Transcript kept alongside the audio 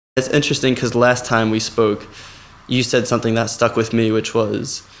It's interesting because last time we spoke, you said something that stuck with me, which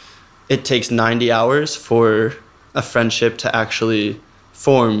was it takes 90 hours for a friendship to actually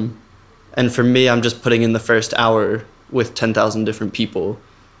form. And for me, I'm just putting in the first hour with 10,000 different people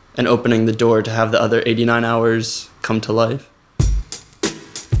and opening the door to have the other 89 hours come to life.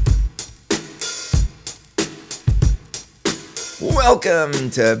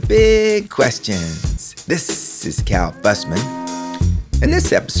 Welcome to Big Questions. This is Cal Fussman, and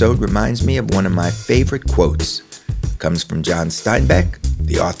this episode reminds me of one of my favorite quotes. It comes from John Steinbeck,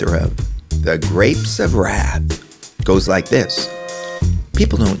 the author of The Grapes of Wrath. It goes like this: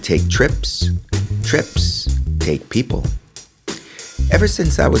 people don't take trips, trips take people. Ever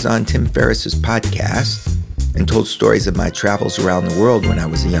since I was on Tim Ferriss's podcast and told stories of my travels around the world when I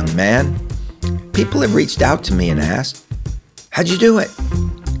was a young man, people have reached out to me and asked, "How'd you do it?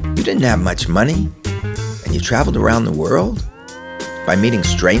 You didn't have much money, and you traveled around the world by meeting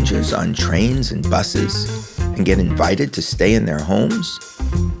strangers on trains and buses and get invited to stay in their homes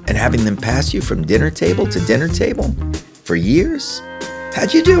and having them pass you from dinner table to dinner table for years?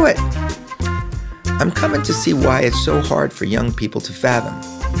 How'd you do it?" I'm coming to see why it's so hard for young people to fathom.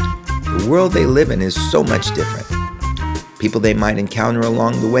 The world they live in is so much different. People they might encounter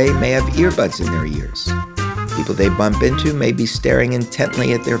along the way may have earbuds in their ears. People they bump into may be staring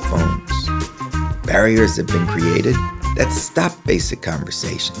intently at their phones. Barriers have been created that stop basic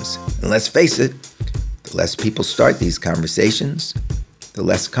conversations. And let's face it, the less people start these conversations, the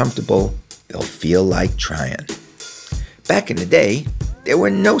less comfortable they'll feel like trying. Back in the day, there were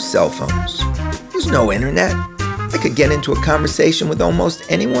no cell phones. There was no internet. I could get into a conversation with almost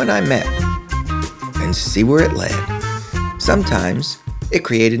anyone I met and see where it led. Sometimes it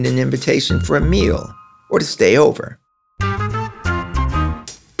created an invitation for a meal or to stay over.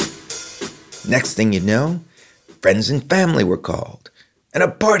 Next thing you know, friends and family were called, and a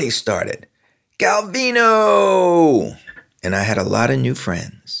party started. Calvino! And I had a lot of new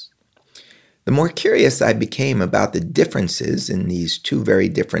friends. The more curious I became about the differences in these two very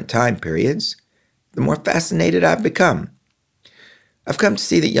different time periods, the more fascinated I've become. I've come to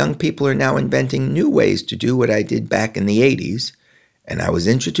see that young people are now inventing new ways to do what I did back in the 80s, and I was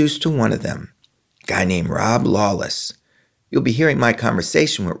introduced to one of them. A guy named Rob Lawless. You'll be hearing my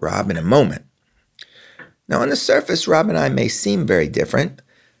conversation with Rob in a moment. Now, on the surface, Rob and I may seem very different,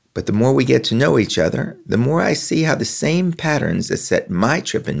 but the more we get to know each other, the more I see how the same patterns that set my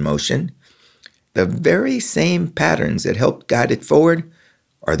trip in motion, the very same patterns that helped guide it forward,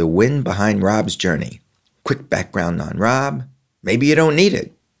 are the wind behind Rob's journey. Quick background on Rob. Maybe you don't need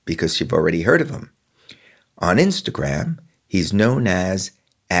it because you've already heard of him. On Instagram, he's known as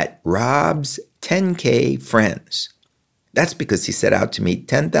 @Rob's 10K Friends. That's because he set out to meet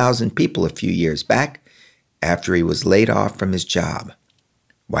 10,000 people a few years back after he was laid off from his job.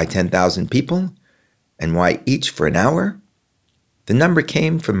 Why 10,000 people? And why each for an hour? The number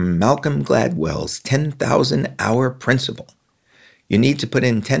came from Malcolm Gladwell's 10,000 hour principle. You need to put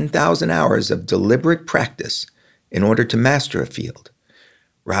in 10,000 hours of deliberate practice in order to master a field.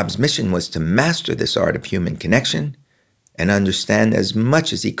 Rob's mission was to master this art of human connection and understand as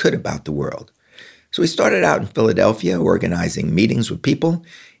much as he could about the world. So he started out in Philadelphia organizing meetings with people.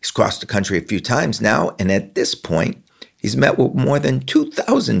 He's crossed the country a few times now, and at this point, he's met with more than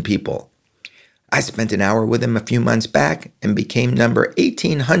 2,000 people. I spent an hour with him a few months back and became number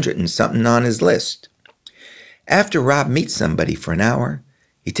 1,800 and something on his list. After Rob meets somebody for an hour,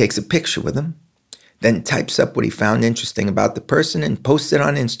 he takes a picture with them, then types up what he found interesting about the person and posts it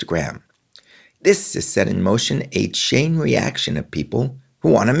on Instagram. This has set in motion a chain reaction of people who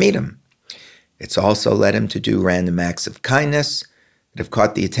want to meet him. It's also led him to do random acts of kindness that have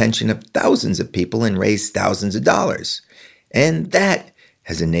caught the attention of thousands of people and raised thousands of dollars. And that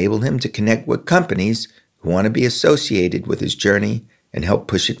has enabled him to connect with companies who want to be associated with his journey and help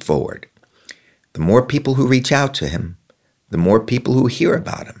push it forward. The more people who reach out to him, the more people who hear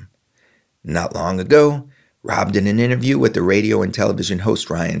about him. Not long ago, Rob did an interview with the radio and television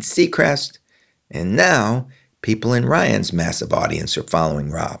host Ryan Seacrest, and now people in Ryan's massive audience are following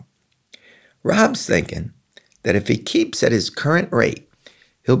Rob. Rob's thinking that if he keeps at his current rate,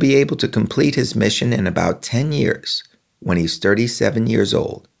 he'll be able to complete his mission in about 10 years when he's 37 years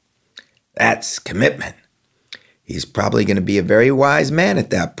old. That's commitment. He's probably going to be a very wise man at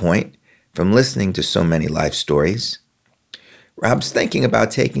that point from listening to so many life stories. Rob's thinking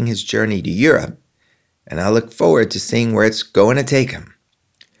about taking his journey to Europe, and I look forward to seeing where it's going to take him.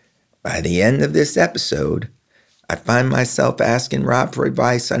 By the end of this episode, I find myself asking Rob for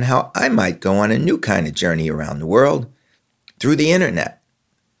advice on how I might go on a new kind of journey around the world through the internet.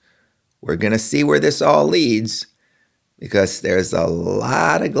 We're going to see where this all leads. because there's a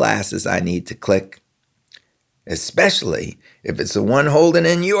lot of glasses I need to click, especially if it's the one holding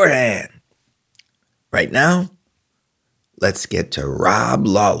in your hand. Right now, let's get to Rob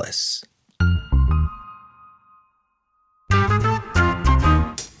Lawless.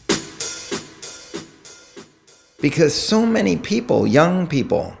 Because so many people, young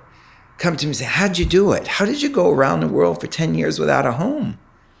people, come to me and say, how'd you do it? How did you go around the world for 10 years without a home?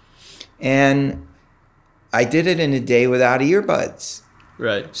 And I did it in a day without earbuds.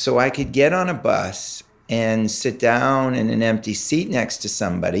 Right. So I could get on a bus and sit down in an empty seat next to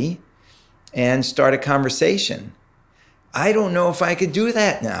somebody and start a conversation. I don't know if I could do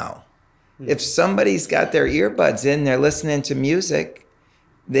that now. If somebody's got their earbuds in, they're listening to music,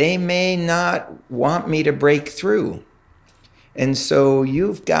 they may not want me to break through. And so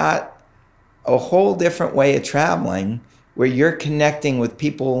you've got a whole different way of traveling where you're connecting with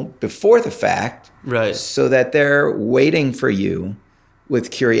people before the fact, right, so that they're waiting for you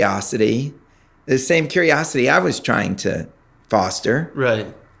with curiosity, the same curiosity I was trying to foster.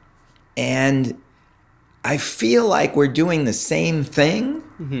 right. And I feel like we're doing the same thing,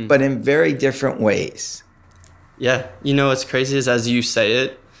 but in very different ways. Yeah. You know what's crazy is, as you say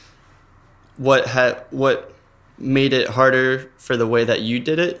it, what made it harder for the way that you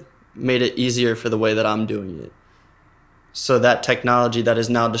did it made it easier for the way that I'm doing it. So that technology that is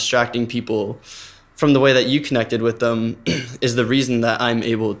now distracting people from the way that you connected with them is the reason that I'm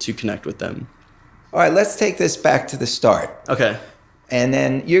able to connect with them. All right, let's take this back to the start. Okay. And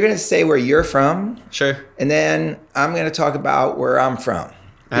then you're going to say where you're from. Sure. And then I'm going to talk about where I'm from.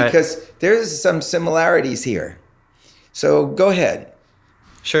 All because right. There's some similarities here. So go ahead.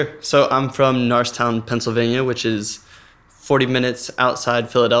 Sure. So I'm from Norristown, Pennsylvania, which is 40 minutes outside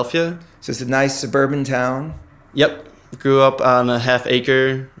Philadelphia. So it's a nice suburban town. Yep. Grew up on a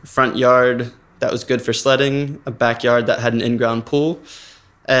half-acre front yard that was good for sledding, a backyard that had an in-ground pool,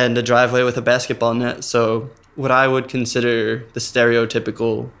 and a driveway with a basketball net. So what I would consider the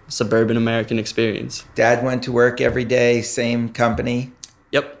stereotypical suburban American experience. Dad went to work every day, same company?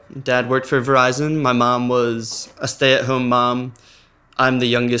 Yep. Dad worked for Verizon. My mom was a stay-at-home mom. I'm the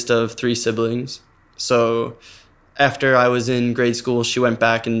youngest of 3 siblings. So after I was in grade school, she went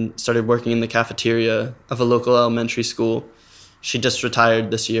back and started working in the cafeteria of a local elementary school. She just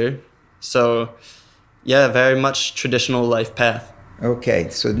retired this year. So yeah, very much traditional life path. Okay,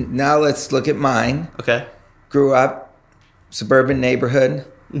 so now let's look at mine. Okay. Grew up, suburban neighborhood.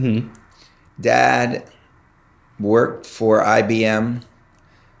 Mm-hmm. Dad worked for IBM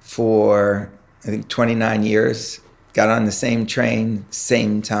for, I think, 29 years. Got on the same train,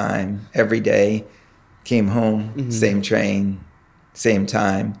 same time, every day. Came home, same train, same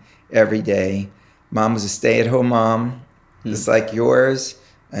time, every day. Mom was a stay-at-home mom, just like yours,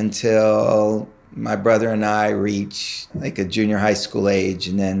 until my brother and I reached like a junior high school age,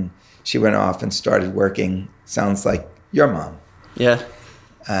 and then she went off and started working. Sounds like your mom. Yeah.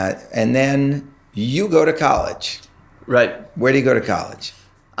 And then you go to college. Right. Where do you go to college?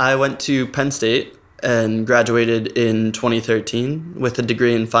 I went to Penn State and graduated in 2013 with a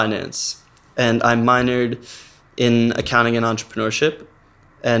degree in finance. And I minored in accounting and entrepreneurship.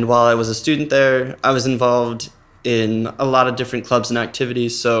 And while I was a student there, I was involved in a lot of different clubs and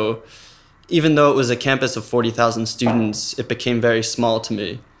activities. So even though it was a campus of 40,000 students, it became very small to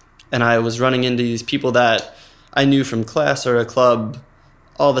me. And I was running into these people that I knew from class or a club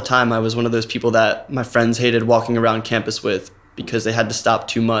all the time. I was one of those people that my friends hated walking around campus with because they had to stop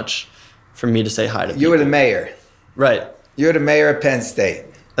too much for me to say hi to people. You were the mayor. Right. You were the mayor of Penn State.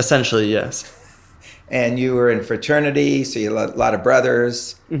 Essentially, yes. And you were in fraternity, so you had a lot of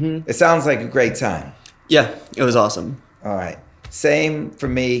brothers. Mm-hmm. It sounds like a great time. Yeah, it was awesome. All right. Same for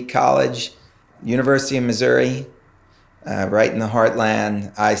me, college, University of Missouri, right in the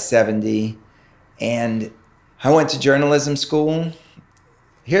heartland, I-70. And I went to journalism school.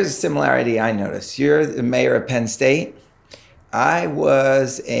 Here's a similarity I noticed. You're the mayor of Penn State. I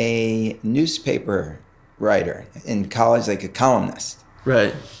was a newspaper writer in college, like a columnist.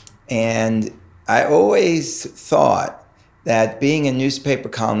 Right. And I always thought that being a newspaper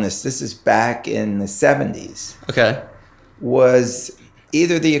columnist, this is back in the 70s, Okay. was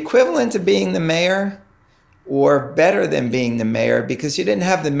either the equivalent of being the mayor or better than being the mayor, because you didn't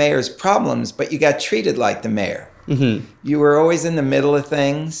have the mayor's problems, but you got treated like the mayor. Mm-hmm. You were always in the middle of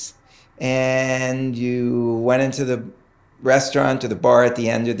things, and you went into the restaurant or the bar at the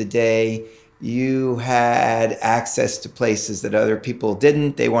end of the day. You had access to places that other people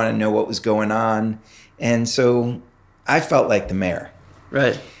didn't. They want to know what was going on. And so I felt like the mayor.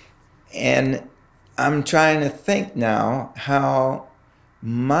 Right. And I'm trying to think now how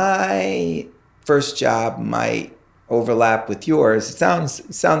my first job might overlap with yours. It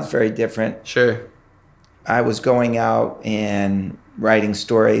sounds very different. Sure. I was going out and writing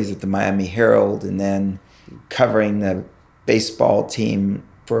stories at the Miami Herald and then covering the baseball team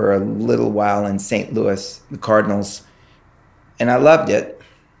for a little while in St. Louis, the Cardinals. And I loved it.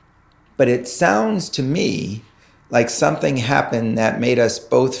 But it sounds to me like something happened that made us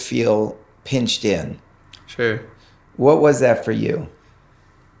both feel pinched in. Sure. What was that for you?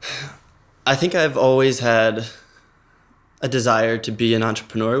 I think I've always had a desire to be an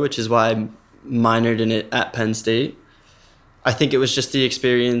entrepreneur, which is why I minored in it at Penn State. I think it was just the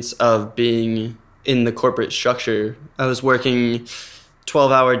experience of being in the corporate structure. I was working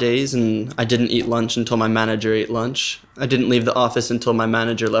 12-hour days and I didn't eat lunch until my manager ate lunch. I didn't leave the office until my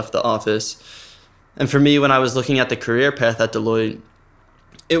manager left the office. And for me, when I was looking at the career path at Deloitte,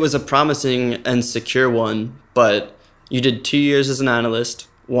 it was a promising and secure one, but you did 2 years as an analyst,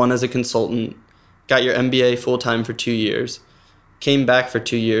 1 as a consultant, got your MBA full-time for 2 years, came back for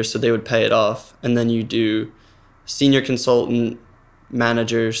 2 years so they would pay it off, and then you do senior consultant,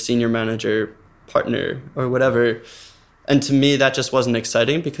 manager, senior manager, partner, or whatever. And to me, that just wasn't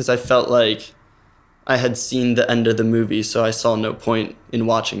exciting because I felt like I had seen the end of the movie, so I saw no point in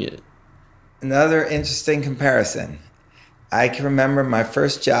watching it. Another interesting comparison. I can remember my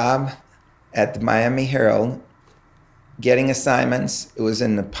first job at the Miami Herald, getting assignments. It was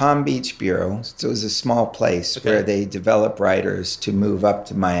in the Palm Beach Bureau. So it was a small place where they develop writers to move up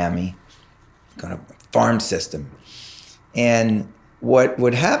to Miami, kind of farm system. And what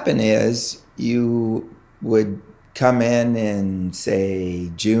would happen is you would come in,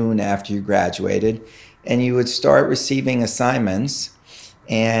 say, June after you graduated, and you would start receiving assignments.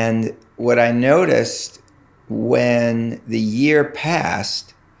 And what I noticed when the year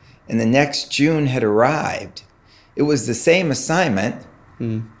passed and the next June had arrived, it was the same assignment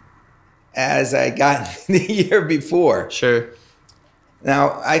as I got the year before. Sure.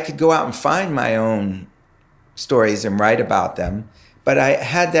 Now, I could go out and find my own stories and write about them, but I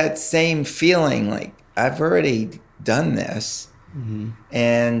had that same feeling like I've already done this. Mm-hmm.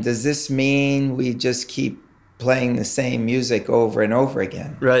 And does this mean we just keep playing the same music over and over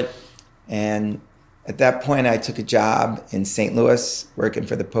again? Right. And at that point, I took a job in St. Louis working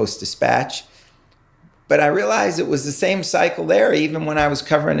for the Post-Dispatch. But I realized it was the same cycle there, even when I was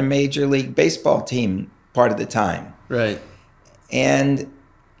covering a Major League Baseball team part of the time. Right. And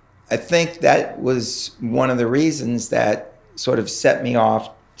I think that was one of the reasons that sort of set me off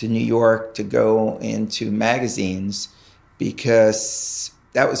to New York to go into magazines, because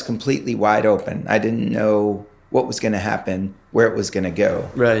that was completely wide open. I didn't know what was going to happen, where it was going to go.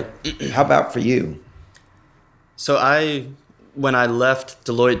 Right. How about for you? So when I left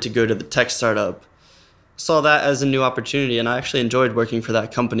Deloitte to go to the tech startup, saw that as a new opportunity, and I actually enjoyed working for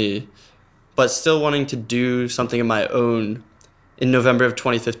that company, but still wanting to do something of my own. In November of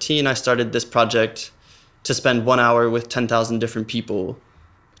 2015, I started this project to spend 1 hour with 10,000 different people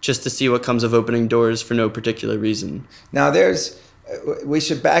just to see what comes of opening doors for no particular reason. Now we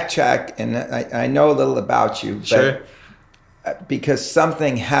should backtrack, and I know a little about you, but sure. Because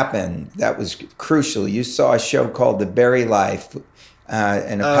something happened that was crucial. You saw a show called The Berry Life,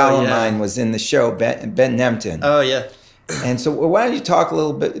 and a pal of mine was in the show, Ben Nemton. Oh, yeah. And so why don't you talk a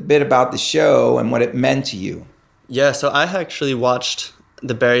little bit about the show and what it meant to you? Yeah, so I actually watched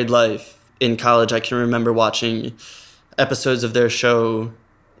The Buried Life in college. I can remember watching episodes of their show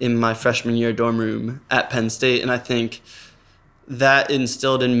in my freshman year dorm room at Penn State, and I think that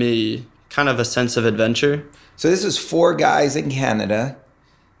instilled in me kind of a sense of adventure. So this was 4 guys in Canada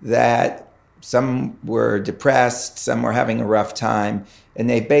that some were depressed, some were having a rough time, and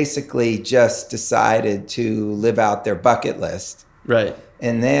they basically just decided to live out their bucket list. Right.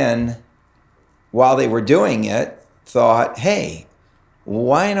 And then while they were doing it, thought, hey,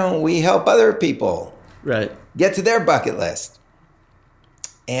 why don't we help other people get to their bucket list?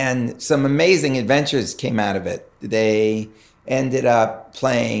 And some amazing adventures came out of it. They ended up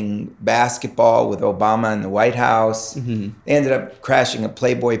playing basketball with Obama in the White House. Mm-hmm. They ended up crashing a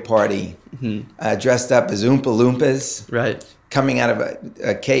Playboy party, dressed up as Oompa Loompas. Right. Coming out of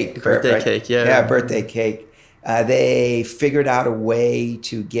a cake. Birthday cake, yeah. Yeah, birthday cake. They figured out a way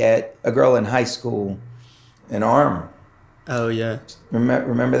to get a girl in high school an arm. Oh, yeah.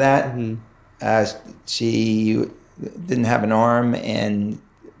 Remember that? Mm-hmm. She didn't have an arm, and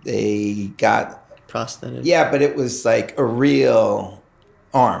they got prosthetic. Yeah, but it was like a real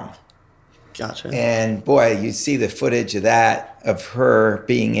arm. Gotcha. And boy, you see the footage of that, of her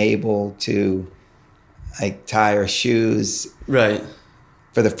being able to like tie her shoes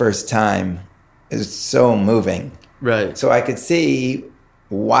for the first time. It was so moving. Right. So I could see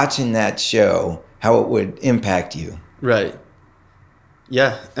watching that show how it would impact you. Right.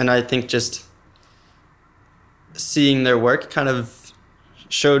 Yeah, and I think just seeing their work kind of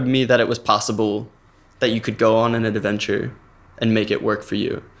showed me that it was possible that you could go on an adventure and make it work for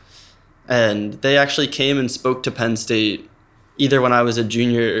you. And they actually came and spoke to Penn State either when I was a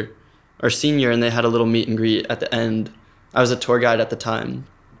junior or senior, and they had a little meet and greet at the end. I was a tour guide at the time.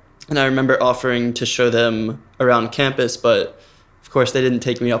 And I remember offering to show them around campus, but of course they didn't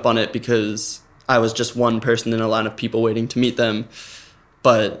take me up on it because I was just one person in a line of people waiting to meet them.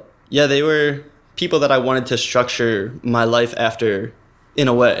 But yeah, they were people that I wanted to structure my life after in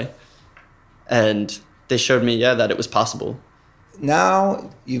a way. And they showed me, that it was possible. Now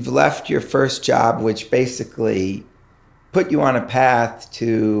you've left your first job, which basically put you on a path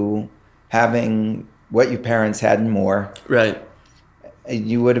to having what your parents had and more. Right.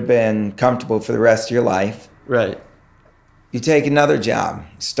 You would have been comfortable for the rest of your life. Right. You take another job,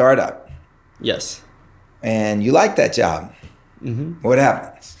 startup. Yes. And you like that job. Mm-hmm. What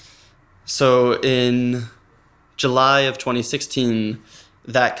happens? So in July of 2016,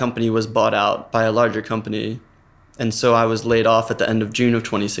 that company was bought out by a larger company. And so I was laid off at the end of June of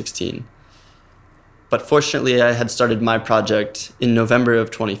 2016. But fortunately, I had started my project in November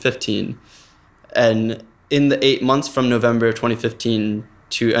of 2015. And in the 8 months from November of 2015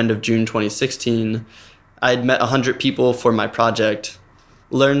 to end of June 2016, I had met 100 people for my project,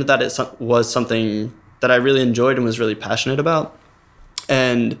 learned that it was something that I really enjoyed and was really passionate about,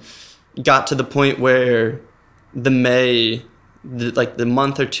 and got to the point where the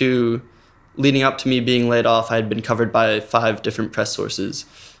month or two leading up to me being laid off, I had been covered by 5 different press sources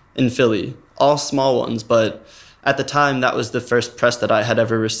in Philly, all small ones, but at the time that was the first press that I had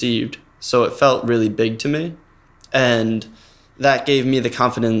ever received. So it felt really big to me. And that gave me the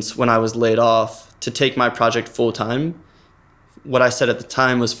confidence when I was laid off to take my project full time. What I said at the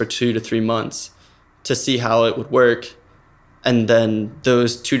time was for 2 to 3 months to see how it would work. And then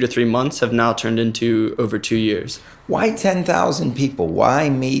those 2 to 3 months have now turned into over 2 years. Why 10,000 people? Why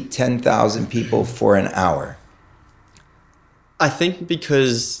meet 10,000 people for an hour? I think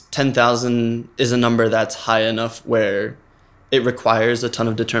because 10,000 is a number that's high enough where it requires a ton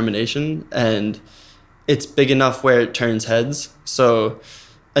of determination, and it's big enough where it turns heads. So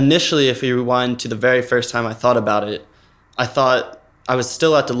initially, if we rewind to the very first time I thought about it, I thought I was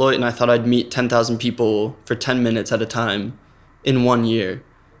still at Deloitte and I thought I'd meet 10,000 people for 10 minutes at a time in 1 year.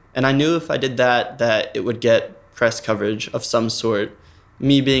 And I knew if I did that it would get press coverage of some sort.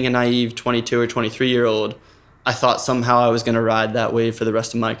 Me being a naive 22 or 23-year-old, I thought somehow I was going to ride that wave for the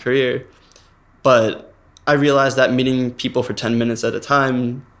rest of my career. But I realized that meeting people for 10 minutes at a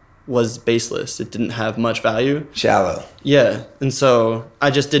time was baseless. It didn't have much value. Shallow. Yeah. And so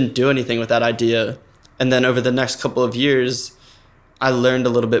I just didn't do anything with that idea. And then over the next couple of years, I learned a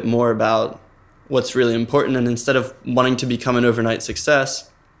little bit more about what's really important. And instead of wanting to become an overnight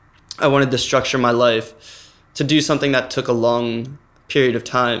success, I wanted to structure my life to do something that took a long period of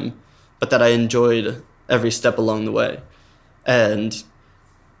time, but that I enjoyed every step along the way. And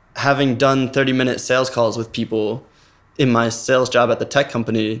having done 30-minute sales calls with people in my sales job at the tech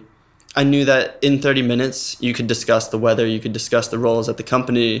company, I knew that in 30 minutes, you could discuss the weather, you could discuss the roles at the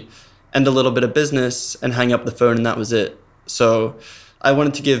company, and a little bit of business, and hang up the phone, and that was it. So I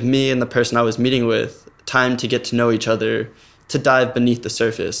wanted to give me and the person I was meeting with time to get to know each other, to dive beneath the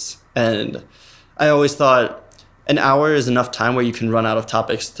surface. And I always thought an hour is enough time where you can run out of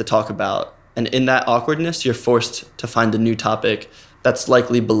topics to talk about. And in that awkwardness, you're forced to find a new topic that's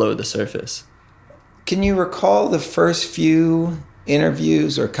likely below the surface. Can you recall the first few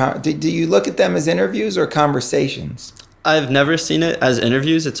interviews, or do you look at them as interviews or conversations? I've never seen it as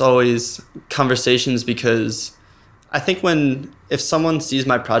interviews. It's always conversations, because I think if someone sees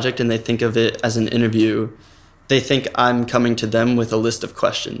my project and they think of it as an interview, they think I'm coming to them with a list of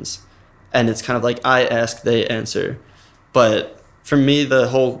questions. And it's kind of like I ask, they answer. But for me, the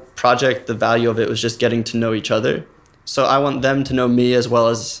whole project, the value of it was just getting to know each other. So I want them to know me as well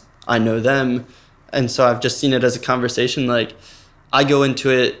as I know them. And so I've just seen it as a conversation. Like, I go into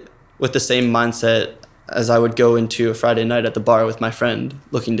it with the same mindset as I would go into a Friday night at the bar with my friend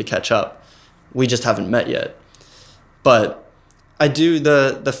looking to catch up. We just haven't met yet. But I do,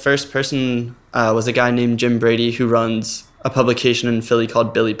 the first person was a guy named Jim Brady, who runs a publication in Philly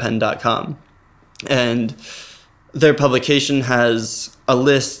called BillyPenn.com. And their publication has a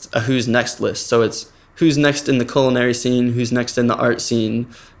list, a who's next list. So it's who's next in the culinary scene, who's next in the art scene,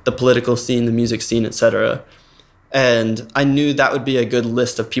 the political scene, the music scene, etc. And I knew that would be a good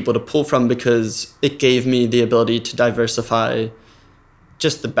list of people to pull from, because it gave me the ability to diversify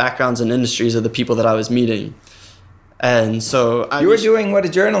just the backgrounds and industries of the people that I was meeting. And so you were doing what a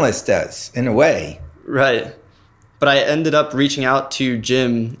journalist does, in a way. Right. But I ended up reaching out to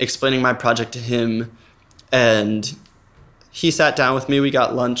Jim, explaining my project to him, and he sat down with me. We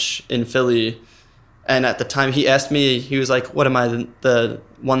got lunch in Philly, and at the time he asked me, he was like, what am I, the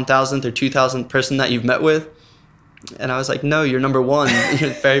 1,000th or 2,000th person that you've met with? And I was like, no, you're number one. You're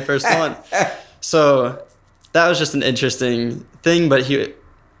the very first one. So that was just an interesting thing. But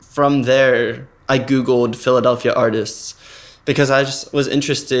from there, I Googled Philadelphia artists because I just was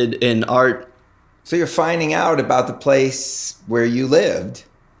interested in art. So you're finding out about the place where you lived.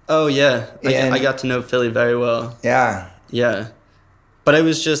 Oh, yeah. I got to know Philly very well. Yeah. Yeah. But it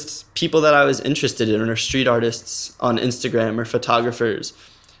was just people that I was interested in, or street artists on Instagram, or photographers.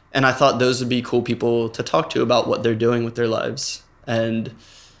 And I thought those would be cool people to talk to about what they're doing with their lives. And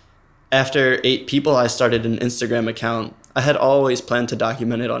after 8 people, I started an Instagram account. I had always planned to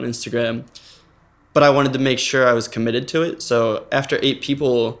document it on Instagram, but I wanted to make sure I was committed to it. So after 8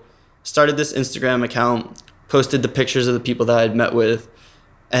 people, started this Instagram account, posted the pictures of the people that I'd met with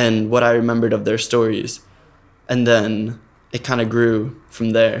and what I remembered of their stories. And then it kind of grew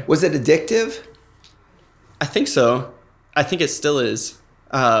from there. Was it addictive? I think so. I think it still is.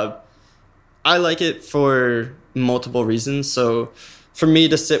 I like it for multiple reasons. So for me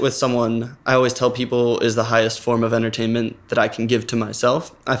to sit with someone, I always tell people, is the highest form of entertainment that I can give to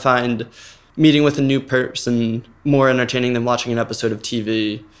myself. I find meeting with a new person more entertaining than watching an episode of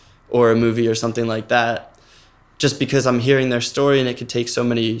TV or a movie or something like that, just because I'm hearing their story and it could take so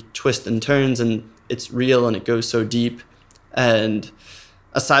many twists and turns and it's real and it goes so deep. And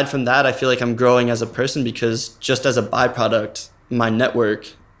aside from that, I feel like I'm growing as a person because just as a byproduct, my network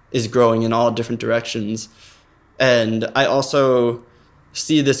is growing in all different directions. And I also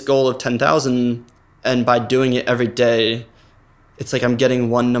see this goal of 10,000, and by doing it every day, it's like I'm getting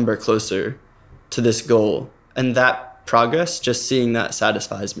one number closer to this goal. And that progress, just seeing that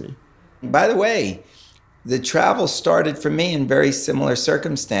satisfies me. By the way, the travel started for me in very similar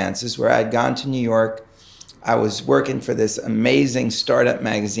circumstances where I'd gone to New York. I was working for this amazing startup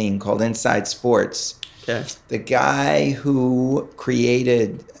magazine called Inside Sports. Okay. The guy who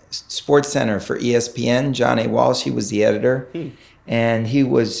created SportsCenter for ESPN, John A. Walsh, he was the editor. And he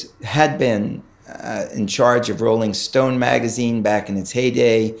had been in charge of Rolling Stone magazine back in its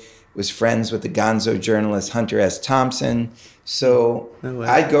heyday, was friends with the gonzo journalist Hunter S. Thompson. So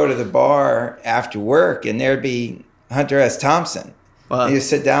I'd go to the bar after work and there'd be Hunter S. Thompson. Wow. He'd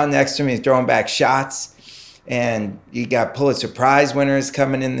sit down next to me, throwing back shots. And you got Pulitzer Prize winners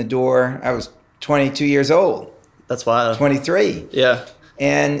coming in the door. I was 22 years old. That's wild. 23. Yeah.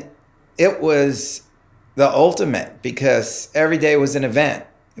 And it was the ultimate because every day was an event.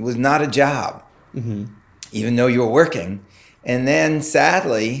 It was not a job, even though you were working. And then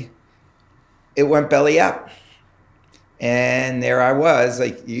sadly, it went belly up. And there I was,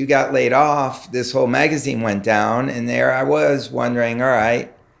 like, you got laid off, this whole magazine went down, and there I was wondering, all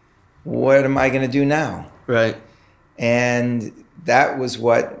right, what am I going to do now? Right. And that was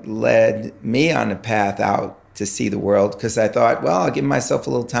what led me on a path out to see the world, because I thought, well, I'll give myself a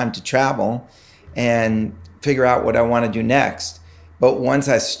little time to travel and figure out what I want to do next. But once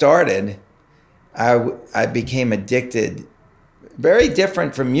I started, I became addicted. Very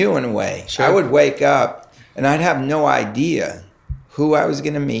different from you in a way. Sure. I would wake up and I'd have no idea who I was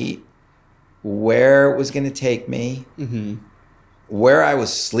going to meet, where it was going to take me, where I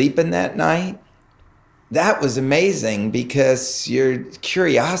was sleeping that night. That was amazing because your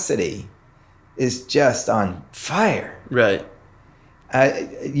curiosity is just on fire. Right.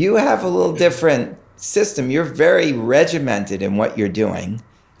 You have a little different system. You're very regimented in what you're doing,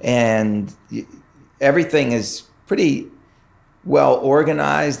 and everything is pretty well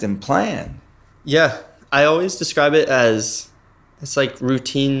organized and planned. Yeah. I always describe it as it's like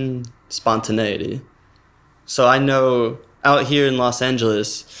routine spontaneity. So I know out here in Los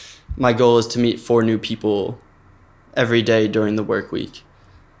Angeles, my goal is to meet 4 new people every day during the work week,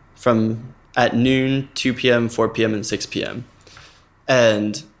 from at noon, 2 p.m., 4 p.m., and 6 p.m.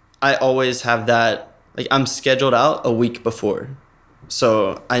 And I always have that, like, I'm scheduled out a week before.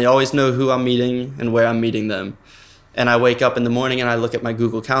 So I always know who I'm meeting and where I'm meeting them. And I wake up in the morning and I look at my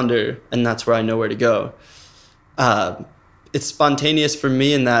Google Calendar, and that's where I know where to go. It's spontaneous for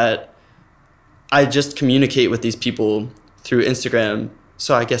me in that I just communicate with these people through Instagram.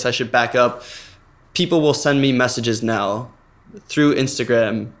 So I guess I should back up. People will send me messages now through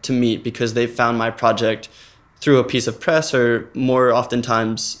Instagram to meet because they've found my project through a piece of press, or more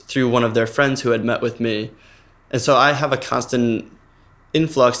oftentimes through one of their friends who had met with me. And so I have a constant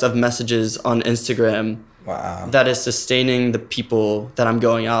influx of messages on Instagram. Wow. That is sustaining the people that I'm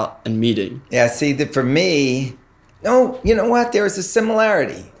going out and meeting. Yeah, see, for me, No, you know what? There's a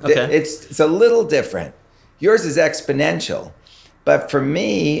similarity. Okay. It's a little different. Yours is exponential. But for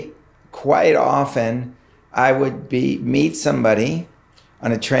me, quite often, I would meet somebody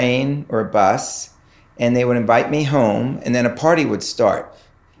on a train or a bus, and they would invite me home, and then a party would start.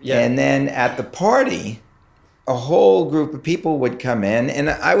 Yeah. And then at the party, a whole group of people would come in, and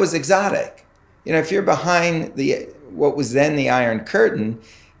I was exotic. You know, if you're behind what was then the Iron Curtain,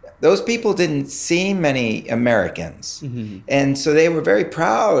 those people didn't see many Americans. Mm-hmm. And so they were very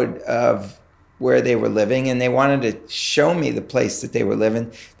proud of where they were living, and they wanted to show me the place that they were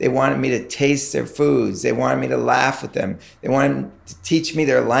living. They wanted me to taste their foods. They wanted me to laugh with them. They wanted to teach me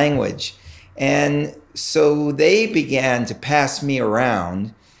their language. And so they began to pass me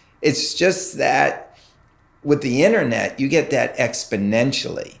around. It's just that with the internet, you get that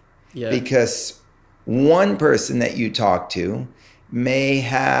exponentially. Yeah. Because one person that you talk to may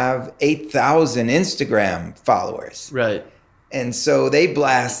have 8,000 Instagram followers. Right. And so they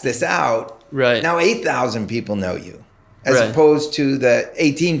blast this out. Right. Now 8,000 people know you, as Right. opposed to the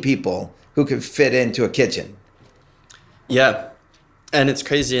 18 people who could fit into a kitchen. Yeah. And it's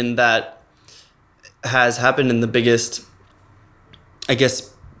crazy, and that has happened in the biggest, I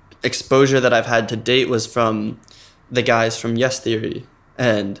guess, exposure that I've had to date was from the guys from Yes Theory.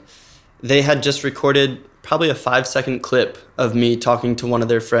 And they had just recorded probably a 5-second clip of me talking to one of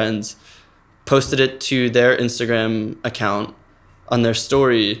their friends, posted it to their Instagram account on their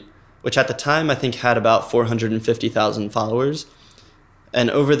story, which at the time I think had about 450,000 followers.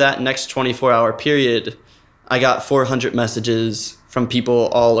 And over that next 24-hour period, I got 400 messages from people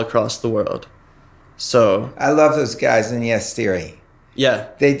all across the world. So I love those guys in Yes Theory. yeah.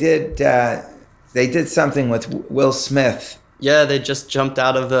 They did something with Will Smith. Yeah, they just jumped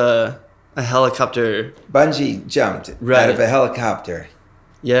out of a helicopter. Bungee jumped Right. out of a helicopter.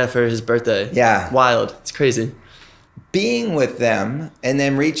 Yeah, for his birthday. Yeah. Wild. It's crazy. Being with them and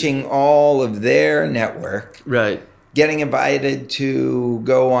then reaching all of their network, Right. getting invited to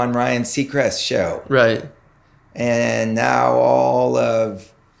go on Ryan Seacrest's show. Right. And now all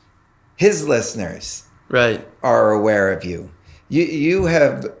of his listeners Right. are aware of you. You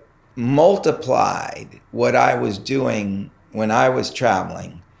have multiplied what I was doing when I was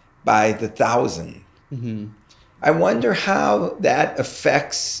traveling by the 1,000. Mm-hmm. I wonder how that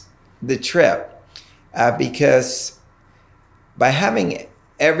affects the trip, because by having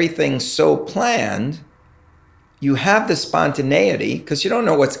everything so planned, you have the spontaneity because you don't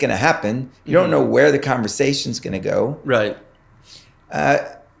know what's going to happen. You don't know where the conversation's going to go. Right.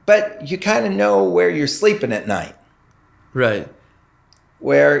 But you kind of know where you're sleeping at night. Right.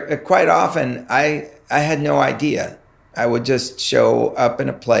 Where quite often I had no idea. I would just show up in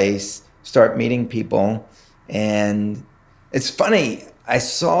a place, start meeting people. And it's funny, I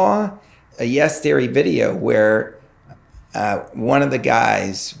saw a Yes Theory video where one of the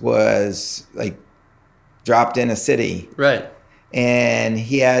guys was like dropped in a city. Right. And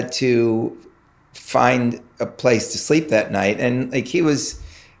he had to find a place to sleep that night. And like he was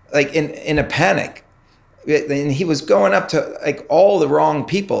like in a panic. And he was going up to like all the wrong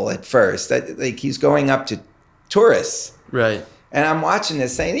people at first. Like he's going up to tourists. Right. And I'm watching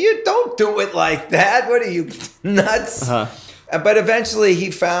this saying, you don't do it like that. What are you, nuts? Uh-huh. But eventually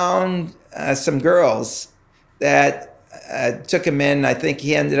he found some girls that took him in. I think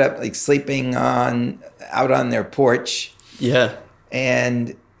he ended up like sleeping out on their porch. Yeah.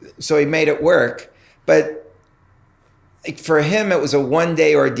 And so he made it work. But like, for him, it was a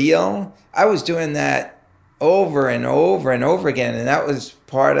one-day ordeal. I was doing that over and over and over again. And that was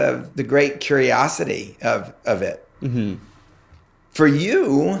part of the great curiosity of it. Mm-hmm. For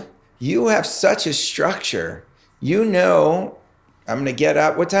you, you have such a structure. You know, I'm going to get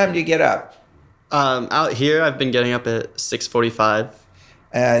up. What time do you get up? Out here, I've been getting up at 6:45.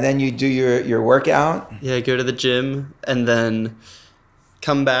 Then you do your workout? Yeah, go to the gym and then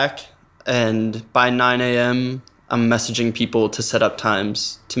come back. And by 9 a.m., I'm messaging people to set up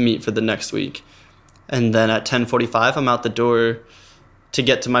times to meet for the next week. And then at 10:45, I'm out the door to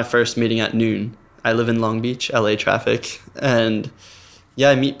get to my first meeting at noon. I live in Long Beach, LA traffic. And yeah,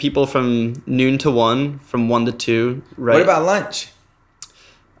 I meet people from noon to 1, from 1 to 2. Right. What about lunch?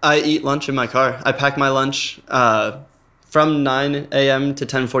 I eat lunch in my car. I pack my lunch from 9 a.m. to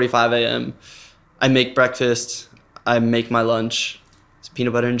 10:45 a.m. I make breakfast. I make my lunch. It's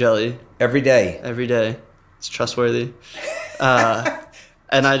peanut butter and jelly. Every day. Every day. It's trustworthy.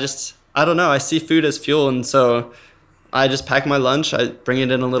 And I don't know, I see food as fuel. And so I just pack my lunch. I bring it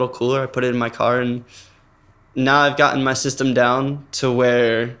in a little cooler. I put it in my car. And now I've gotten my system down to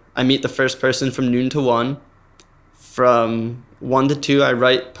where I meet the first person from noon to 1. From 1 to 2,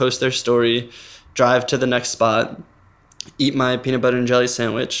 I post their story, drive to the next spot, eat my peanut butter and jelly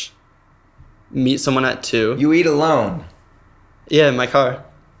sandwich, meet someone at 2. You eat alone. Yeah, in my car.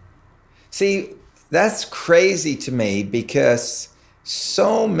 See, that's crazy to me because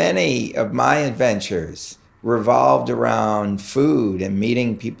so many of my adventures revolved around food and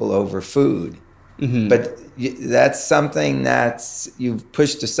meeting people over food. Mm-hmm. But that's something you've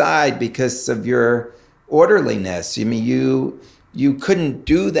pushed aside because of your orderliness. I mean, you couldn't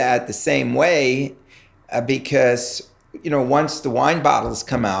do that the same way because, once the wine bottles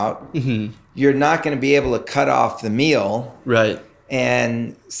come out, Mm-hmm. you're not going to be able to cut off the meal. Right.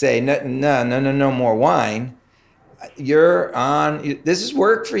 And say, no more wine. This is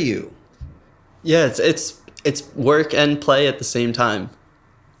work for you. Yeah, it's work and play at the same time.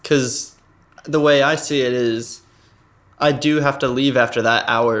 Because the way I see it is, I do have to leave after that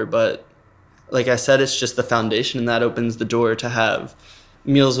hour, but like I said, it's just the foundation, and that opens the door to have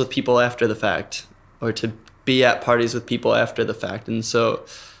meals with people after the fact, or to be at parties with people after the fact. And so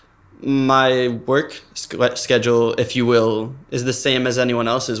my work schedule, if you will, is the same as anyone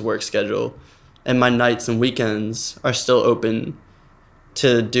else's work schedule. And my nights and weekends are still open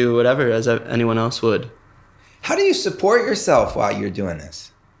to do whatever as anyone else would. How do you support yourself while you're doing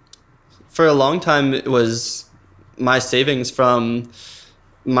this? For a long time, it was my savings from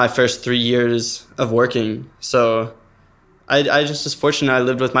my first 3 years of working. So I just was fortunate. I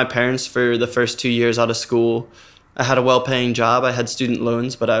lived with my parents for the first 2 years out of school. I had a well-paying job. I had student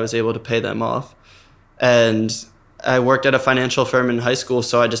loans, but I was able to pay them off. And I worked at a financial firm in high school,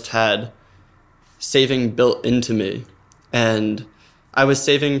 so I just had saving built into me. And I was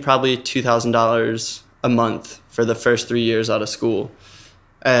saving probably $2,000 a month for the first 3 years out of school.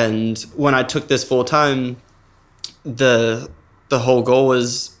 And when I took this full-time, the whole goal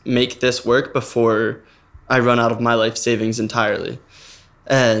was make this work before I run out of my life savings entirely.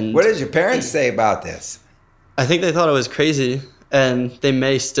 And what did your parents say about this? I think they thought I was crazy, and they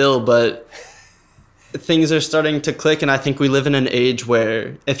may still, but things are starting to click, and I think we live in an age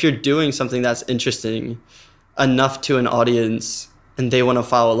where if you're doing something that's interesting enough to an audience and they want to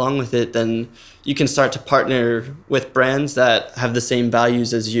follow along with it, then you can start to partner with brands that have the same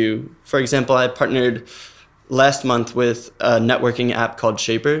values as you. For example, I partnered last month with a networking app called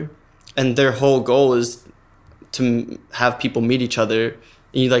Shaper, and their whole goal is to have people meet each other.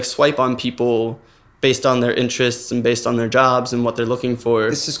 And you swipe on people based on their interests and based on their jobs and what they're looking for.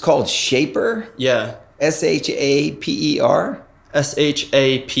 This is called Shaper? Yeah. SHAPER?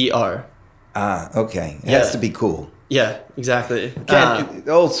 SHAPR. Okay. It Yeah. has to be cool. Yeah, exactly.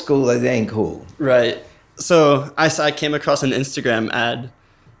 Old school, it ain't cool. Right. So I came across an Instagram ad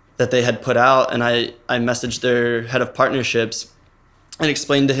that they had put out, and I messaged their head of partnerships and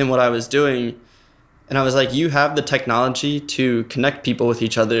explained to him what I was doing. And I was like, you have the technology to connect people with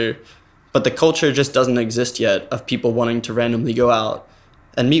each other, but the culture just doesn't exist yet of people wanting to randomly go out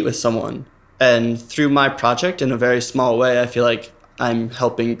and meet with someone. And through my project, in a very small way, I feel like I'm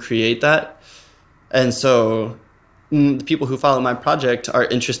helping create that. And so the people who follow my project are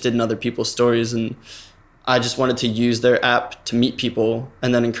interested in other people's stories, and I just wanted to use their app to meet people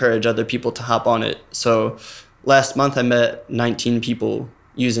and then encourage other people to hop on it. So last month I met 19 people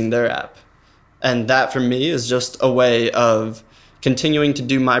using their app. And that for me is just a way of continuing to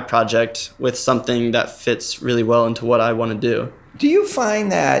do my project with something that fits really well into what I want to do. Do you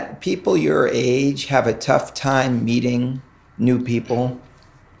find that people your age have a tough time meeting new people?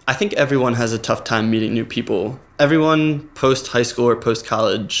 I think everyone has a tough time meeting new people. Everyone post-high school or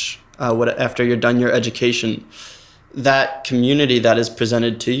post-college, after you're done your education, that community that is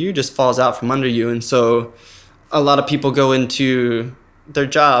presented to you just falls out from under you. And so a lot of people go into their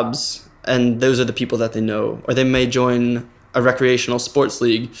jobs, and those are the people that they know. Or they may join a recreational sports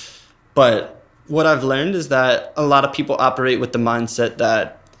league. But what I've learned is that a lot of people operate with the mindset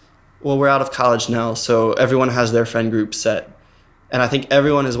that, well, we're out of college now, so everyone has their friend group set. And I think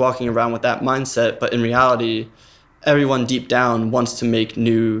everyone is walking around with that mindset, but in reality, everyone deep down wants to make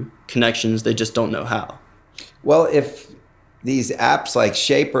new connections. They just don't know how. Well, if these apps like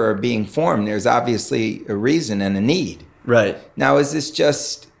Shaper are being formed, there's obviously a reason and a need. Right. Now, is this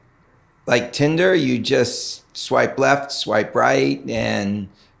just like Tinder? You just swipe left, swipe right, and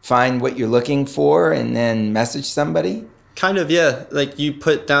find what you're looking for and then message somebody? Kind of, yeah. You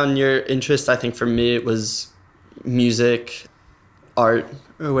put down your interest. I think for me it was music, art,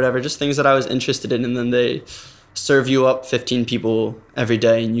 or whatever, just things that I was interested in, and then they serve you up 15 people every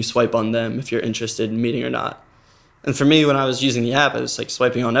day and you swipe on them if you're interested in meeting or not. And for me, when I was using the app, I was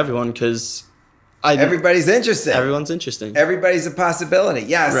swiping on everyone because everybody's interesting. Everyone's interesting. Everybody's a possibility.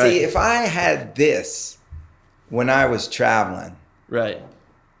 Yeah, right. See, if I had this when I was traveling, right,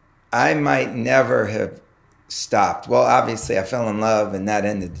 I might never have stopped? Well, obviously I fell in love and that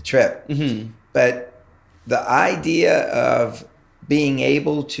ended the trip. Mm-hmm. But the idea of being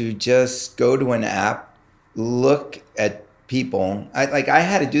able to just go to an app, look at people, I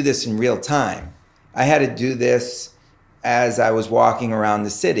had to do this in real time. I had to do this as I was walking around the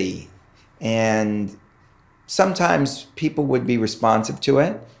city. And sometimes people would be responsive to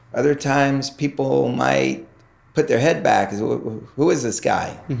it. Other times people might put their head back. Who is this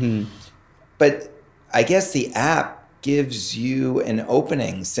guy? Mm-hmm. But I guess the app gives you an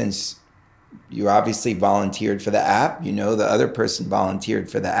opening, since you obviously volunteered for the app. You know the other person volunteered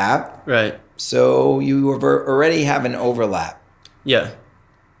for the app. Right. So you already have an overlap. Yeah.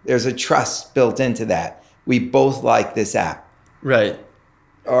 There's a trust built into that. We both like this app. Right.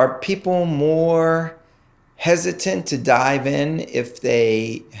 Are people more hesitant to dive in if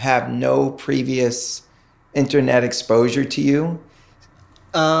they have no previous internet exposure to you?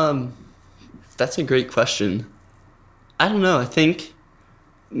 That's a great question. I don't know. I think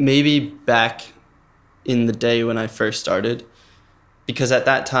maybe back in the day when I first started, because at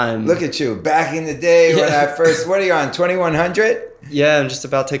that time... Look at you. Back in the day when I first... What are you on, 2100? Yeah, I'm just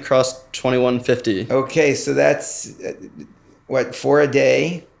about to cross 2150. Okay, so that's, 4 a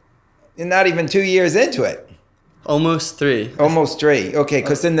day? You're not even 2 years into it. Almost 3. Almost 3. Okay,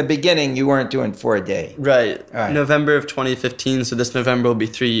 because in the beginning you weren't doing 4 a day. Right. All right. November of 2015, so this November will be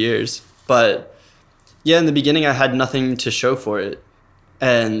 3 years. But yeah, in the beginning I had nothing to show for it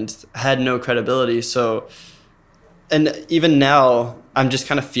and had no credibility. So, and even now I'm just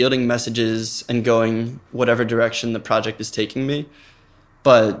kind of fielding messages and going whatever direction the project is taking me.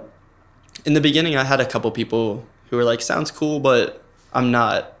 But in the beginning I had a couple people who were like, sounds cool, but I'm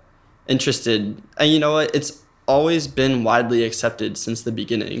not interested. And you know what? It's always been widely accepted since the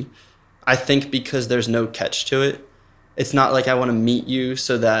beginning. I think because there's no catch to it. It's not like I want to meet you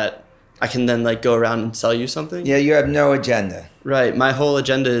so that I can then like go around and sell you something. Yeah, you have no agenda. Right. My whole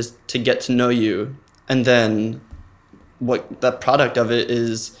agenda is to get to know you. And then what the product of it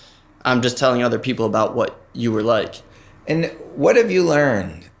is, I'm just telling other people about what you were like. And what have you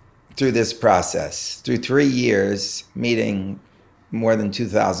learned through this process, through 3 years meeting more than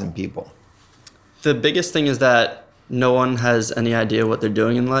 2,000 people? The biggest thing is that no one has any idea what they're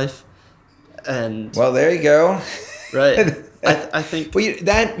doing in life. And well, there you go. Right. I think... Well,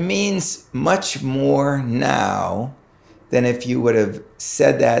 that means much more now than if you would have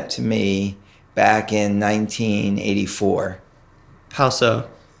said that to me back in 1984. How so?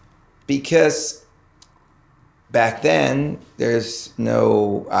 Because back then, there's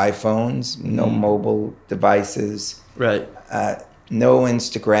no iPhones, no mobile devices. Right. No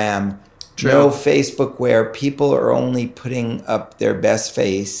Instagram. True. No Facebook, where people are only putting up their best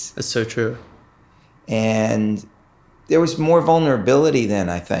face. That's so true. And there was more vulnerability then,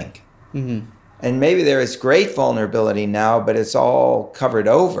 I think. Mm-hmm. And maybe there is great vulnerability now, but it's all covered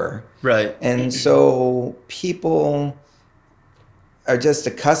over. Right. And so people are just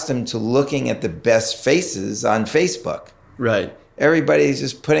accustomed to looking at the best faces on Facebook. Right. Everybody's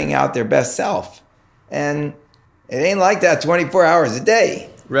just putting out their best self. And it ain't like that 24 hours a day.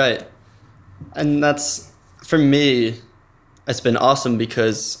 Right. And that's, for me, it's been awesome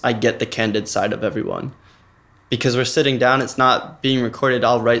because I get the candid side of everyone. Because we're sitting down, it's not being recorded.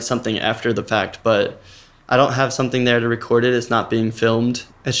 I'll write something after the fact, but I don't have something there to record it. It's not being filmed.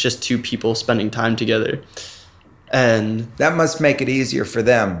 It's just two people spending time together. And that must make it easier for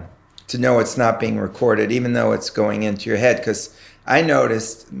them to know it's not being recorded, even though it's going into your head. Because I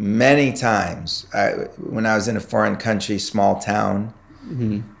noticed many times when I was in a foreign country, small town,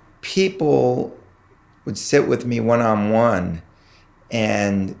 people would sit with me one-on-one,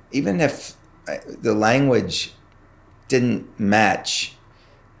 and even if the language didn't match,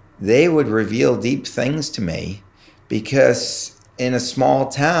 they would reveal deep things to me, because in a small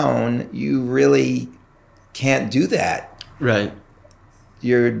town, you really can't do that. Right.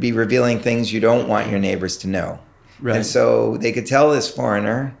 You'd be revealing things you don't want your neighbors to know. Right. And so they could tell this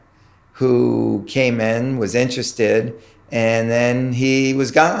foreigner who came in, was interested, and then he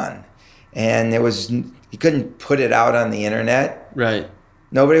was gone. And he couldn't put it out on the internet. Right.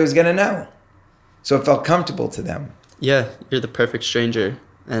 Nobody was going to know. So it felt comfortable to them. Yeah, you're the perfect stranger.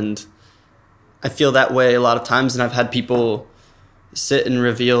 And I feel that way a lot of times, and I've had people sit and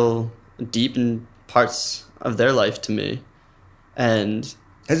reveal deep in parts of their life to me. And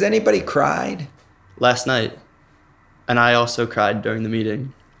has anybody cried? Last night. And I also cried during the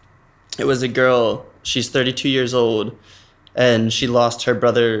meeting. It was a girl, she's 32 years old, and she lost her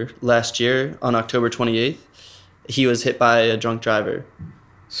brother last year on October 28th. He was hit by a drunk driver.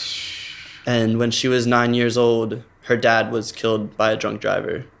 And when she was 9 years old, her dad was killed by a drunk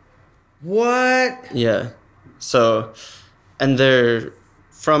driver. What? Yeah. So, and they're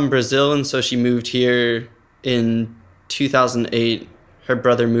from Brazil, and so she moved here in 2008. Her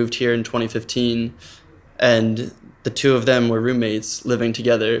brother moved here in 2015, and the two of them were roommates living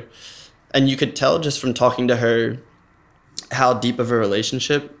together. And you could tell just from talking to her how deep of a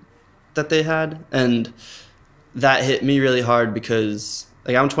relationship that they had. And that hit me really hard because,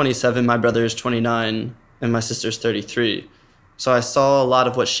 like, I'm 27, my brother is 29, and my sister's 33. So I saw a lot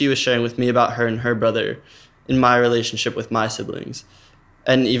of what she was sharing with me about her and her brother in my relationship with my siblings.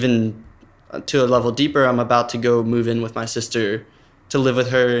 And even to a level deeper, I'm about to go move in with my sister to live with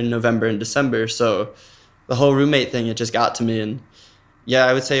her in November and December. So the whole roommate thing, it just got to me. And yeah,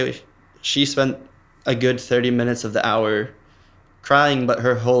 I would say she spent a good 30 minutes of the hour crying, but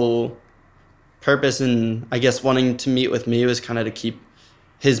her whole purpose in, I guess, wanting to meet with me was kind of to keep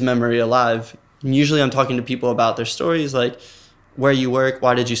his memory alive. And usually I'm talking to people about their stories, like where you work,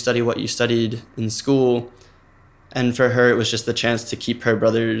 why did you study what you studied in school. And for her, it was just the chance to keep her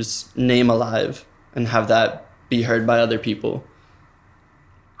brother's name alive and have that be heard by other people.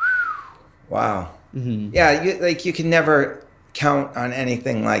 Wow. Mm-hmm. Yeah, you can never count on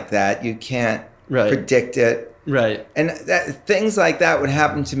anything like that. You can't predict it. Right. And things like that would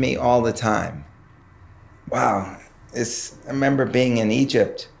happen to me all the time. Wow. I remember being in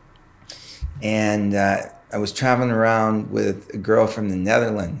Egypt, and I was traveling around with a girl from the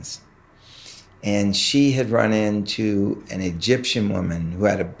Netherlands. And she had run into an Egyptian woman who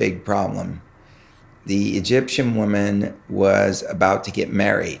had a big problem. The Egyptian woman was about to get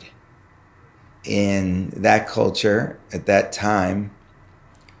married. In that culture, at that time,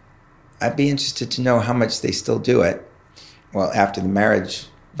 I'd be interested to know how much they still do it. Well, after the marriage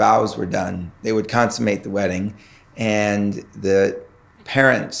vows were done, they would consummate the wedding, and the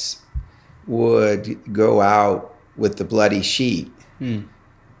parents would go out with the bloody sheet.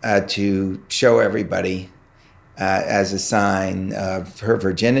 To show everybody as a sign of her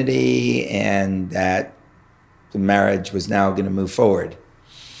virginity and that the marriage was now going to move forward.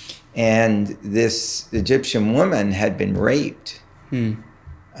 And this Egyptian woman had been raped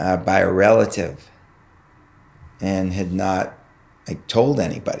by a relative and had not told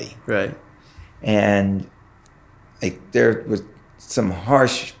anybody. Right. And there was some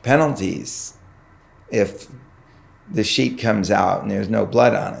harsh penalties if the sheet comes out and there's no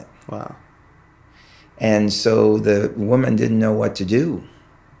blood on it. Wow. And so the woman didn't know what to do.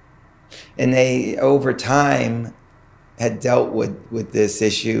 And they, over time, had dealt with this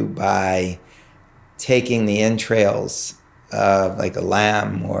issue by taking the entrails of like a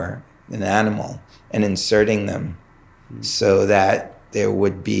lamb or an animal and inserting them so that there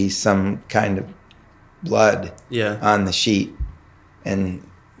would be some kind of blood on the sheet. And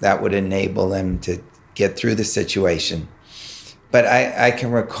that would enable them to get through the situation. But I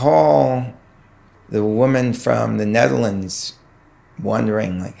can recall the woman from the Netherlands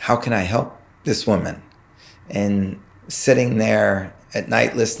wondering, like, how can I help this woman? And sitting there at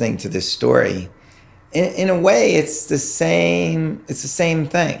night listening to this story, in a way, it's the same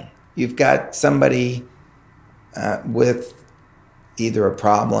thing. You've got somebody with either a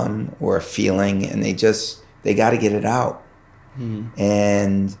problem or a feeling, and they got to get it out.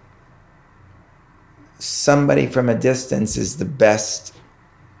 And somebody from a distance is the best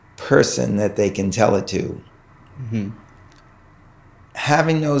person that they can tell it to.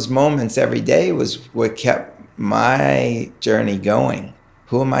 Having those moments every day was what kept my journey going.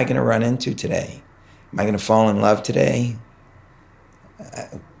 Who am I going to run into today? Am I going to fall in love today?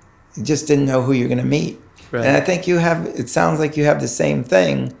 You just didn't know who you're going to meet. Right. And I think it sounds like you have the same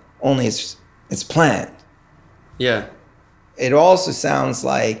thing, only it's planned. Yeah. It also sounds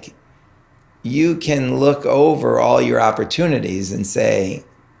like you can look over all your opportunities and say,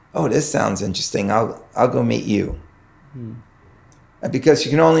 oh, this sounds interesting. I'll go meet you. Because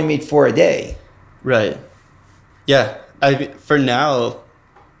you can only meet 4 a day. Right. Yeah. For now,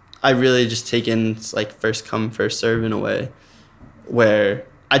 I really just take in like first come, first serve in a way where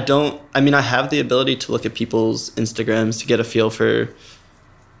I have the ability to look at people's Instagrams to get a feel for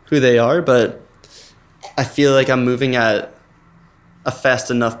who they are, but I feel like I'm moving at a fast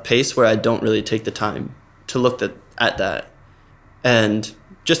enough pace where I don't really take the time to look at that. And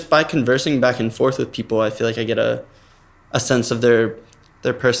just by conversing back and forth with people, I feel like I get a sense of their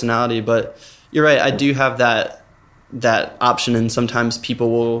personality. But you're right, I do have that option, and sometimes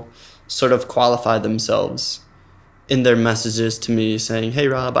people will sort of qualify themselves in their messages to me saying, hey,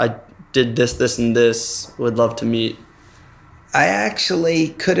 Rob, I did this, and this, would love to meet. I actually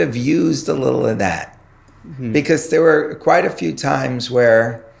could have used a little of that. Because there were quite a few times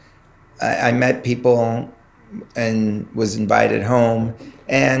where I met people and was invited home,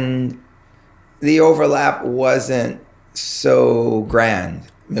 and the overlap wasn't so grand.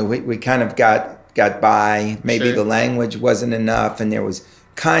 We kind of got by. Maybe Sure. the language wasn't enough, and there was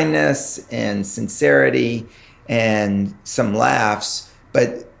kindness and sincerity and some laughs,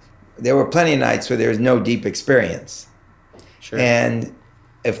 but there were plenty of nights where there was no deep experience. Sure. And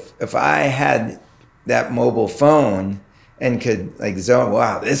if I had that mobile phone and could like zone,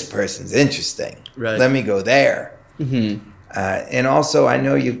 wow, this person's interesting. Right. Let me go there. Mm-hmm. And also, I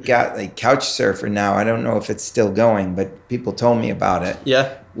know you've got like Couchsurfer now. I don't know if it's still going, but people told me about it.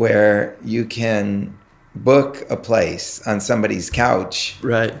 Yeah. Where you can book a place on somebody's couch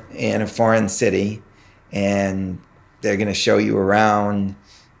Right. in a foreign city, and they're going to show you around.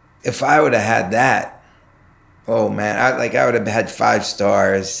 If I would have had that, oh man, I would have had 5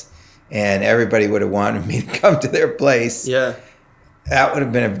 stars, and everybody would have wanted me to come to their place. Yeah. That would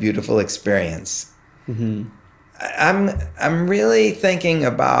have been a beautiful experience. Mm-hmm. I'm really thinking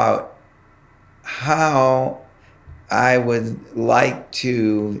about how I would like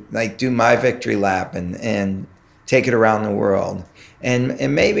to like do my victory lap and take it around the world.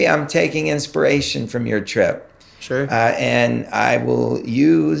 And maybe I'm taking inspiration from your trip. Sure. And I will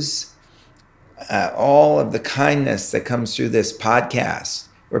use all of the kindness that comes through this podcast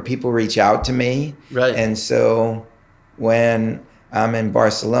where people reach out to me. Right. And so when I'm in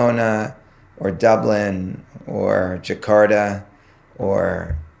Barcelona or Dublin or Jakarta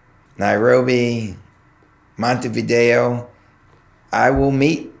or Nairobi, Montevideo, I will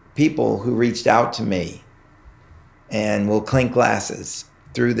meet people who reached out to me and we'll clink glasses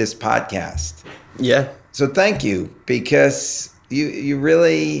through this podcast. Yeah. So thank you, because you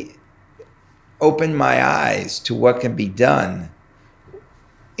really opened my eyes to what can be done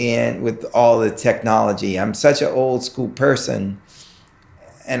and with all the technology. I'm such an old school person,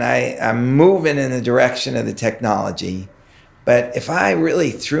 and I'm moving in the direction of the technology. But if I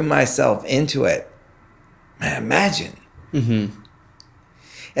really threw myself into it, man, imagine. Mm-hmm.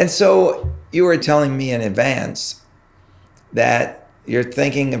 And so you were telling me in advance that you're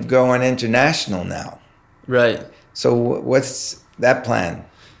thinking of going international now. Right. So what's that plan?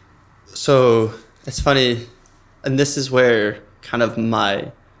 So it's funny, and this is where kind of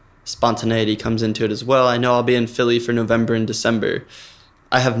my spontaneity comes into it as well. I know I'll be in Philly for November and December.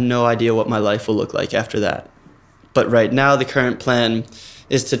 I have no idea what my life will look like after that. But right now, the current plan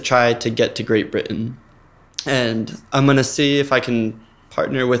is to try to get to Great Britain. And I'm going to see if I can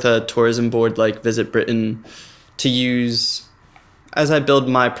partner with a tourism board like Visit Britain to use, as I build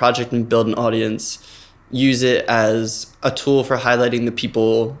my project and build an audience, use it as a tool for highlighting the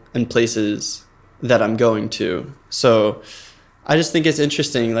people and places that I'm going to. So I just think it's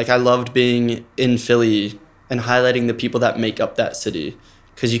interesting. Like, I loved being in Philly and highlighting the people that make up that city,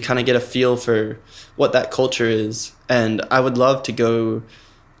 because you kind of get a feel for what that culture is. And I would love to go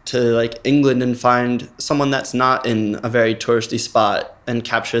to like England and find someone that's not in a very touristy spot and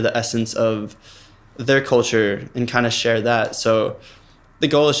capture the essence of their culture and kind of share that. So the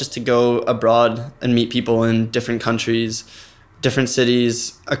goal is just to go abroad and meet people in different countries, different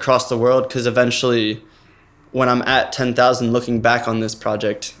cities across the world, because eventually when I'm at 10,000 looking back on this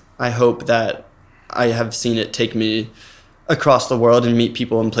project, I hope that I have seen it take me across the world and meet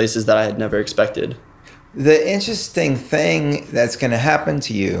people in places that I had never expected. The interesting thing that's going to happen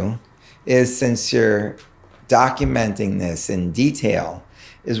to you is, since you're documenting this in detail,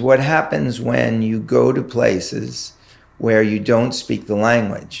 is what happens when you go to places where you don't speak the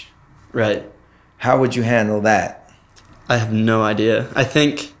language. Right. How would you handle that? I have no idea. I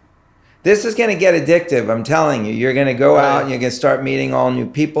think this is going to get addictive. I'm telling you, you're going to go out and you're going to start meeting all new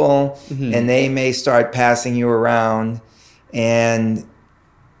people, and they may start passing you around. And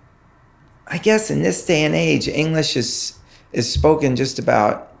I guess in this day and age, English is spoken just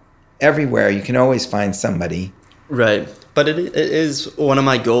about everywhere. You can always find somebody. Right. But it is one of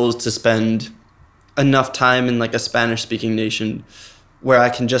my goals to spend enough time in like a Spanish-speaking nation where I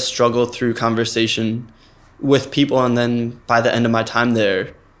can just struggle through conversation with people, and then by the end of my time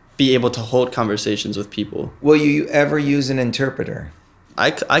there, be able to hold conversations with people. Will you ever use an interpreter?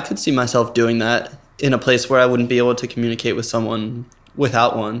 I could see myself doing that in a place where I wouldn't be able to communicate with someone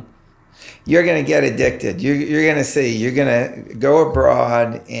without one. You're going to get addicted. You're going to see. You're going to go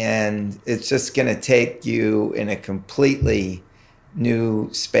abroad, and it's just going to take you in a completely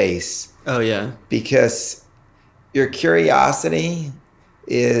new space. Oh, yeah. Because your curiosity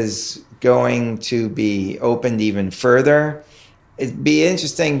is going to be opened even further. It'd be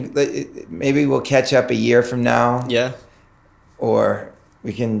interesting. Maybe we'll catch up a year from now. Yeah. Or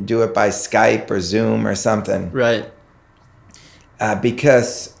we can do it by Skype or Zoom or something. Right.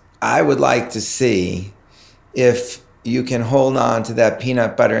 Because I would like to see if you can hold on to that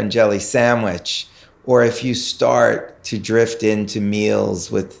peanut butter and jelly sandwich, or if you start to drift into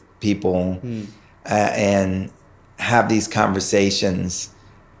meals with people and have these conversations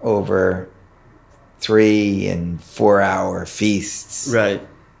over 3 and 4 hour feasts. Right.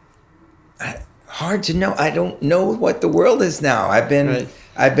 Hard to know. I don't know what the world is now. I've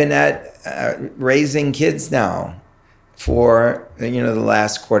been at raising kids now for the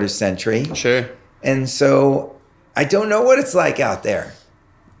last quarter century. Sure. And so I don't know what it's like out there.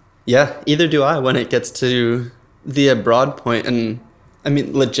 Yeah, either do I when it gets to the abroad point. And I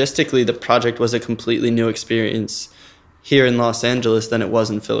mean, logistically, the project was a completely new experience here in Los Angeles than it was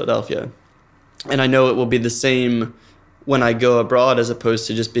in Philadelphia. And I know it will be the same when I go abroad as opposed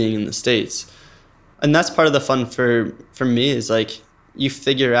to just being in the States. And that's part of the fun for me is like you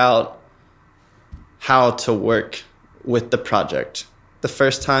figure out how to work with the project. The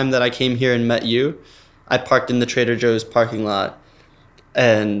first time that I came here and met you, I parked in the Trader Joe's parking lot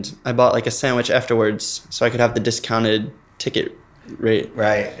and I bought like a sandwich afterwards so I could have the discounted ticket rate.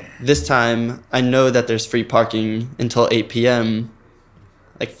 Right. This time I know that there's free parking until 8 p.m.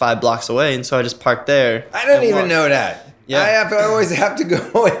 like 5 blocks away, and so I just parked there. I don't even know that. Yeah. I always have to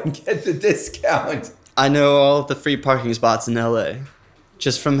go and get the discount. I know all of the free parking spots in LA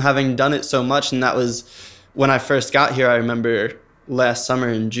just from having done it so much. And that was when I first got here. I remember last summer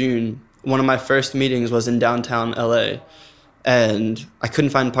in June, one of my first meetings was in downtown LA and I couldn't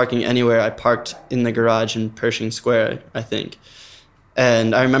find parking anywhere. I parked in the garage in Pershing Square, I think.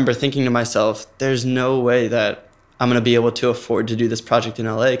 And I remember thinking to myself, there's no way that I'm going to be able to afford to do this project in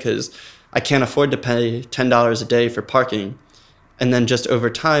LA because I can't afford to pay $10 a day for parking. And then just over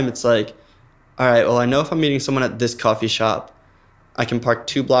time, it's like, all right, well, I know if I'm meeting someone at this coffee shop, I can park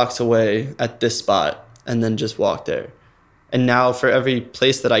 2 blocks away at this spot and then just walk there. And now for every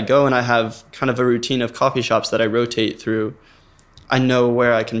place that I go, and I have kind of a routine of coffee shops that I rotate through, I know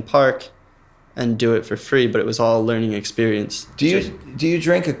where I can park and do it for free, but it was all a learning experience. Do you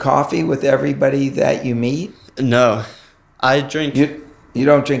drink a coffee with everybody that you meet? No. I drink... You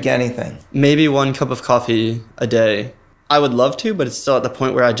don't drink anything? Maybe 1 cup of coffee a day. I would love to, but it's still at the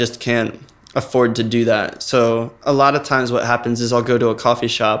point where I just can't afford to do that. So a lot of times what happens is I'll go to a coffee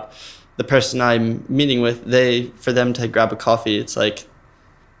shop. The person I'm meeting with, for them to grab a coffee, it's like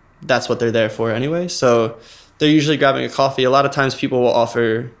that's what they're there for anyway. So they're usually grabbing a coffee. A lot of times people will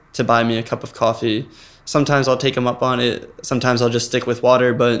offer to buy me a cup of coffee. Sometimes I'll take them up on it. Sometimes I'll just stick with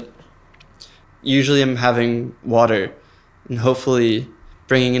water, but usually I'm having water and hopefully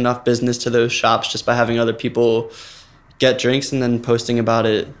bringing enough business to those shops just by having other people get drinks and then posting about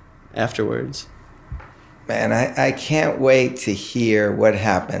it afterwards. Man, I can't wait to hear what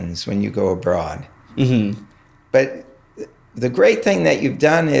happens when you go abroad. Mm-hmm. But the great thing that you've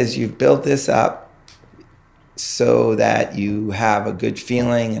done is you've built this up so that you have a good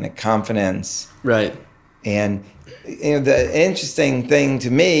feeling and a confidence. Right. And the interesting thing to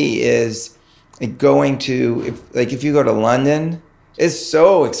me is going to, if you go to London, it's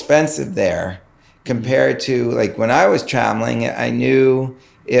so expensive there compared to like when I was traveling. I knew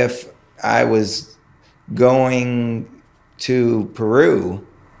if I was going to Peru,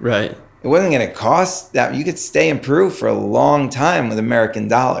 right, it wasn't going to cost that. You could stay in Peru for a long time with American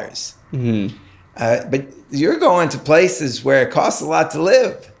dollars. Mm-hmm. But you're going to places where it costs a lot to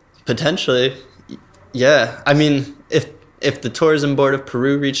live. Potentially. Yeah. I mean, if the tourism board of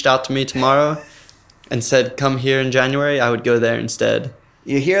Peru reached out to me tomorrow and said, come here in January, I would go there instead.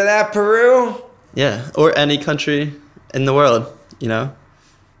 You hear that, Peru? Yeah. Or any country in the world,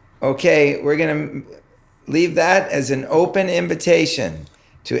 Okay, we're going to leave that as an open invitation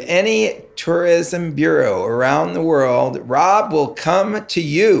to any tourism bureau around the world. Rob will come to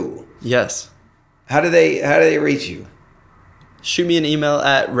you. Yes. How do they reach you? Shoot me an email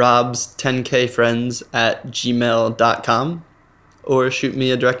at robs10kfriends@gmail.com or shoot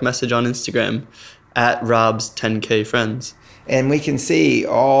me a direct message on Instagram at robs10kfriends. And we can see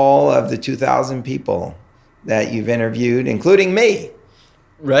all of the 2,000 people that you've interviewed, including me.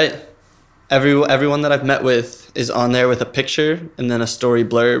 Right. Everyone that I've met with is on there with a picture and then a story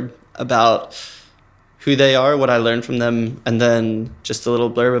blurb about who they are, what I learned from them, and then just a little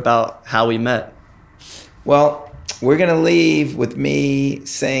blurb about how we met. Well, we're going to leave with me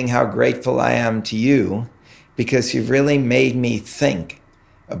saying how grateful I am to you because you've really made me think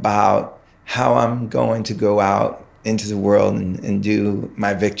about how I'm going to go out into the world and do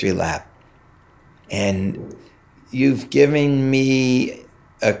my victory lap. And you've given me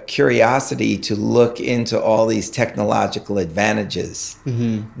a curiosity to look into all these technological advantages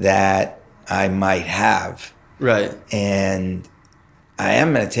that I might have. Right. And I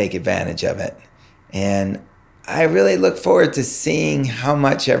am going to take advantage of it. And I really look forward to seeing how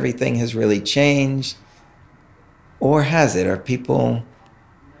much everything has really changed. Or has it? Are people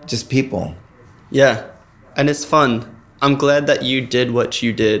just people? Yeah, and it's fun. I'm glad that you did what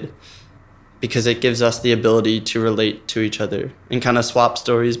you did because it gives us the ability to relate to each other and kind of swap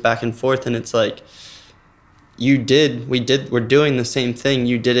stories back and forth. And it's like, we're doing the same thing.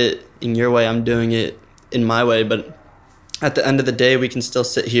 You did it in your way, I'm doing it in my way. But at the end of the day, we can still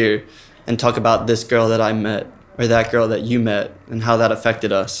sit here and talk about this girl that I met or that girl that you met and how that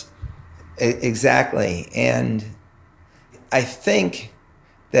affected us. Exactly. And I think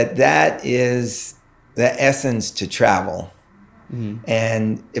that is the essence to travel. Mm-hmm.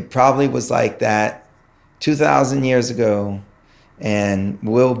 And it probably was like that 2,000 years ago and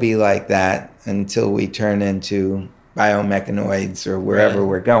will be like that until we turn into biomechanoids or wherever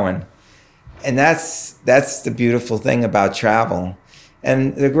we're going. And that's the beautiful thing about travel.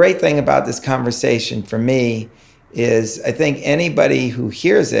 And the great thing about this conversation for me is I think anybody who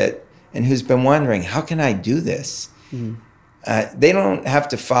hears it and who's been wondering, how can I do this? Mm-hmm. They don't have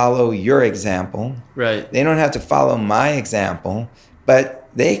to follow your example. Right. They don't have to follow my example, but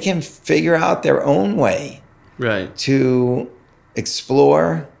they can figure out their own way. Right. To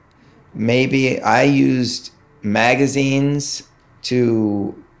explore. Maybe I used magazines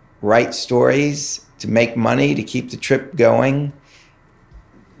to write stories, to make money, to keep the trip going.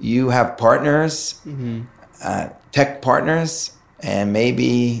 You have partners, tech partners, and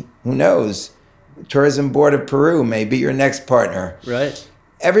maybe, who knows, Tourism Board of Peru may be your next partner. Right.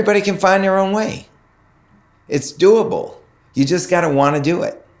 Everybody can find their own way. It's doable. You just got to want to do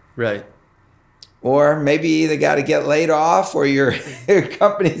it. Right. Or maybe you either got to get laid off or your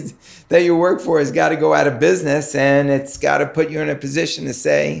company that you work for has got to go out of business, and it's got to put you in a position to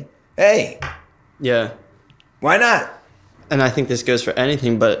say, hey, yeah, why not? And I think this goes for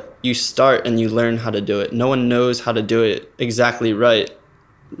anything, but you start and you learn how to do it. No one knows how to do it exactly right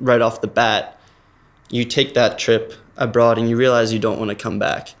off the bat. You take that trip abroad and you realize you don't want to come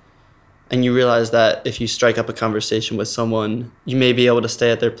back. And you realize that if you strike up a conversation with someone, you may be able to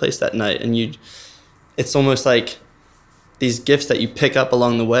stay at their place that night. And it's almost like these gifts that you pick up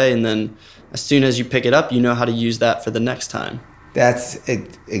along the way, and then as soon as you pick it up, you know how to use that for the next time. That's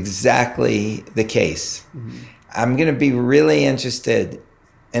exactly the case. Mm-hmm. I'm going to be really interested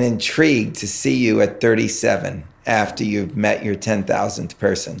and intrigued to see you at 37 after you've met your 10,000th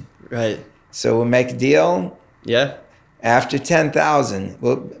person. Right. So we'll make a deal. Yeah. After 10,000,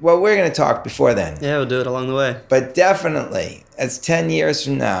 well, we're going to talk before then. Yeah, we'll do it along the way. But definitely, it's 10 years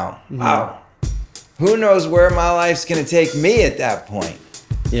from now. Mm-hmm. Wow. Who knows where my life's going to take me at that point.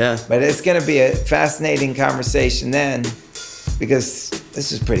 Yeah. But it's going to be a fascinating conversation then, because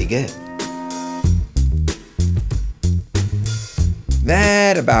this is pretty good.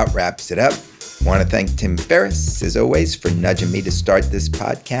 That about wraps it up. I want to thank Tim Ferriss, as always, for nudging me to start this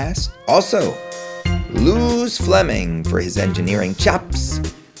podcast. Also, Luz Fleming for his engineering chops.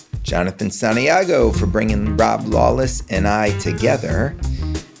 Jonathan Santiago for bringing Rob Lawless and I together.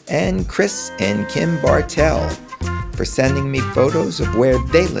 And Chris and Kim Bartell for sending me photos of where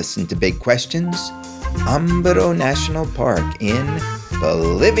they listen to Big Questions. Ambaro National Park in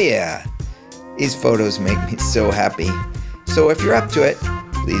Bolivia. These photos make me so happy. So if you're up to it,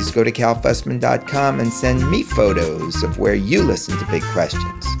 please go to calfussman.com and send me photos of where you listen to Big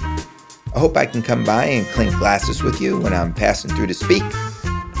Questions. I hope I can come by and clink glasses with you when I'm passing through to speak.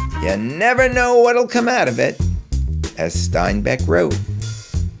 You never know what'll come out of it. As Steinbeck wrote,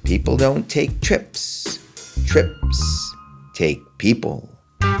 people don't take trips. Trips take people.